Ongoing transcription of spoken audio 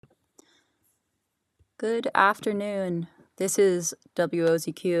Good afternoon. This is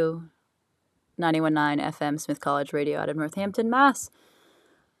WOZQ 91.9 FM Smith College Radio out of Northampton, Mass.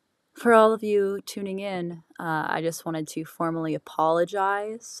 For all of you tuning in, I just wanted to formally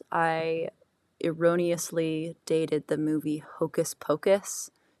apologize. I erroneously dated the movie Hocus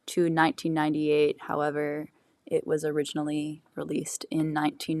Pocus to 1998. However, it was originally released in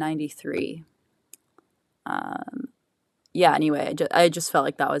 1993. Anyway, I just felt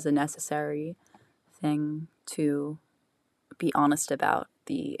like that was a necessary thing to be honest about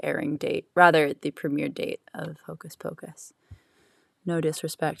the airing date, rather the premiere date of Hocus Pocus. No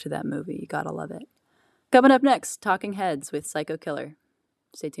disrespect to that movie, you gotta love it. Coming up next, Talking Heads with Psycho Killer.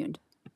 Stay tuned.